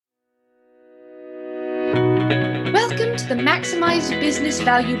Welcome to the Maximize Business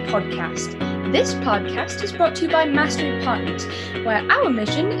Value podcast. This podcast is brought to you by Mastery Partners, where our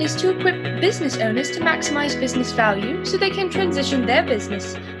mission is to equip business owners to maximize business value so they can transition their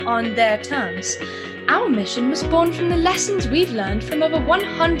business on their terms. Our mission was born from the lessons we've learned from over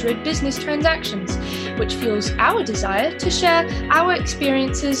 100 business transactions, which fuels our desire to share our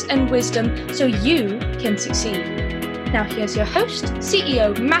experiences and wisdom so you can succeed. Now here's your host,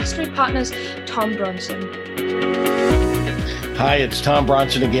 CEO Mastery Partners, Tom Bronson. Hi, it's Tom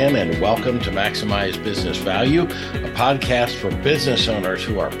Bronson again, and welcome to Maximize Business Value, a podcast for business owners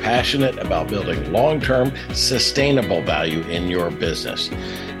who are passionate about building long-term, sustainable value in your business.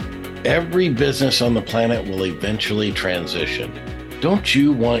 Every business on the planet will eventually transition. Don't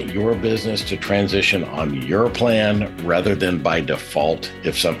you want your business to transition on your plan rather than by default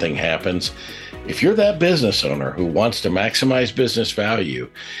if something happens? If you're that business owner who wants to maximize business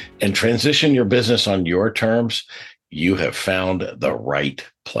value and transition your business on your terms, you have found the right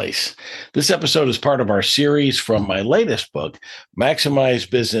place. This episode is part of our series from my latest book, Maximize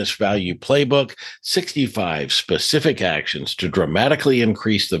Business Value Playbook, 65 Specific Actions to Dramatically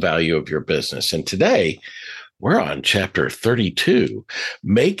Increase the Value of Your Business. And today, we're on chapter 32,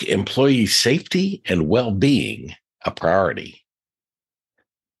 Make Employee Safety and Wellbeing a Priority.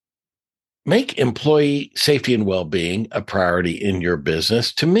 Make employee safety and well-being a priority in your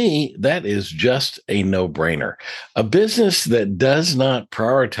business. To me, that is just a no-brainer. A business that does not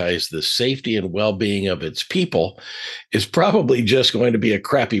prioritize the safety and well-being of its people is probably just going to be a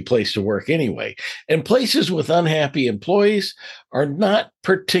crappy place to work anyway. And places with unhappy employees are not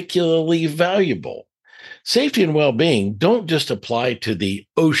particularly valuable. Safety and well-being don't just apply to the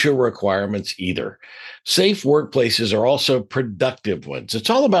OSHA requirements either. Safe workplaces are also productive ones. It's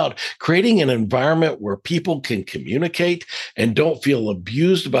all about creating an environment where people can communicate and don't feel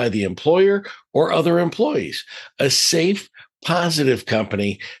abused by the employer or other employees. A safe, positive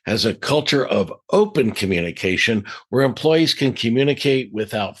company has a culture of open communication where employees can communicate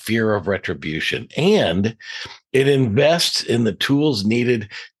without fear of retribution. And it invests in the tools needed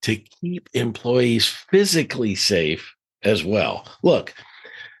to keep employees physically safe as well. Look,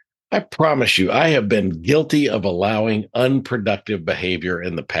 I promise you, I have been guilty of allowing unproductive behavior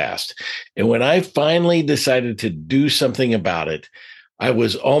in the past. And when I finally decided to do something about it, I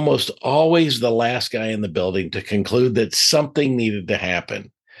was almost always the last guy in the building to conclude that something needed to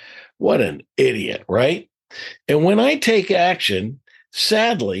happen. What an idiot, right? And when I take action,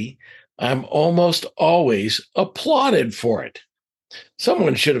 sadly, I'm almost always applauded for it.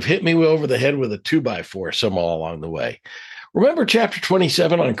 Someone should have hit me over the head with a 2x4 somewhere along the way. Remember chapter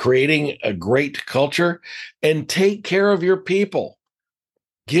 27 on creating a great culture? And take care of your people.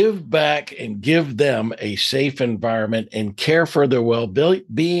 Give back and give them a safe environment and care for their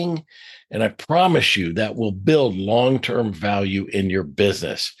well-being. And I promise you that will build long-term value in your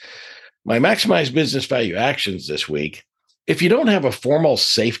business. My Maximize Business Value actions this week. If you don't have a formal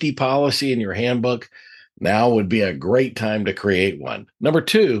safety policy in your handbook, now would be a great time to create one. Number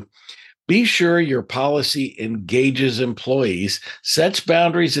 2, be sure your policy engages employees, sets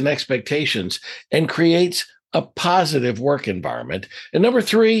boundaries and expectations, and creates a positive work environment. And number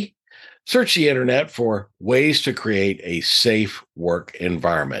 3, search the internet for ways to create a safe work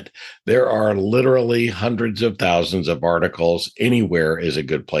environment. There are literally hundreds of thousands of articles. Anywhere is a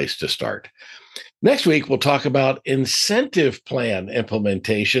good place to start. Next week, we'll talk about incentive plan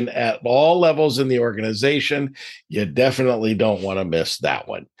implementation at all levels in the organization. You definitely don't want to miss that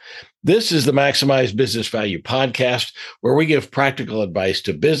one. This is the Maximize Business Value podcast, where we give practical advice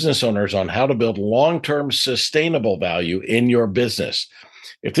to business owners on how to build long-term sustainable value in your business.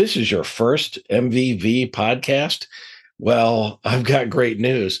 If this is your first MBV podcast, well, I've got great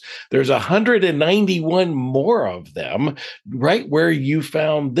news. There's 191 more of them right where you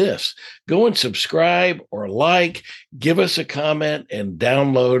found this. Go and subscribe or like, give us a comment, and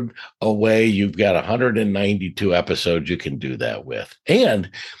download away. You've got 192 episodes you can do that with. And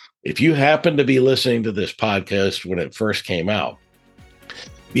if you happen to be listening to this podcast when it first came out,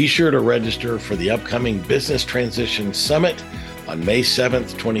 be sure to register for the upcoming Business Transition Summit on May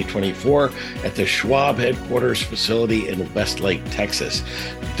 7th, 2024 at the Schwab headquarters facility in Westlake, Texas.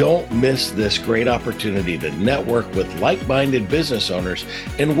 Don't miss this great opportunity to network with like-minded business owners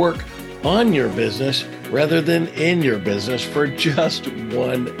and work on your business rather than in your business for just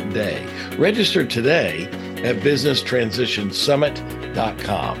one day. Register today at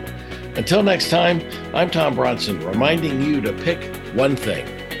businesstransitionsummit.com. Until next time, I'm Tom Bronson, reminding you to pick one thing,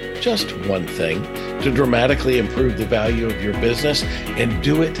 just one thing, to dramatically improve the value of your business, and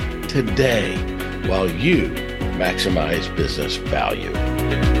do it today while you maximize business value.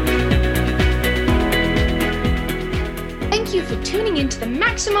 for tuning into the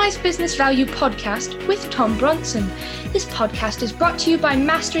Maximize Business Value podcast with Tom Bronson. This podcast is brought to you by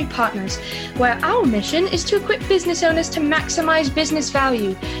Mastery Partners, where our mission is to equip business owners to maximize business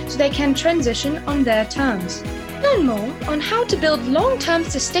value so they can transition on their terms. Learn more on how to build long-term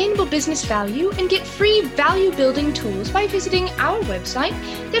sustainable business value and get free value-building tools by visiting our website,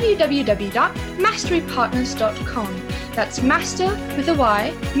 www.masterypartners.com. That's master with a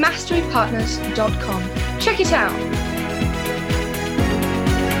Y, masterypartners.com. Check it out.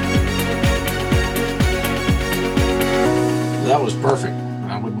 That was perfect.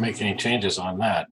 I wouldn't make any changes on that.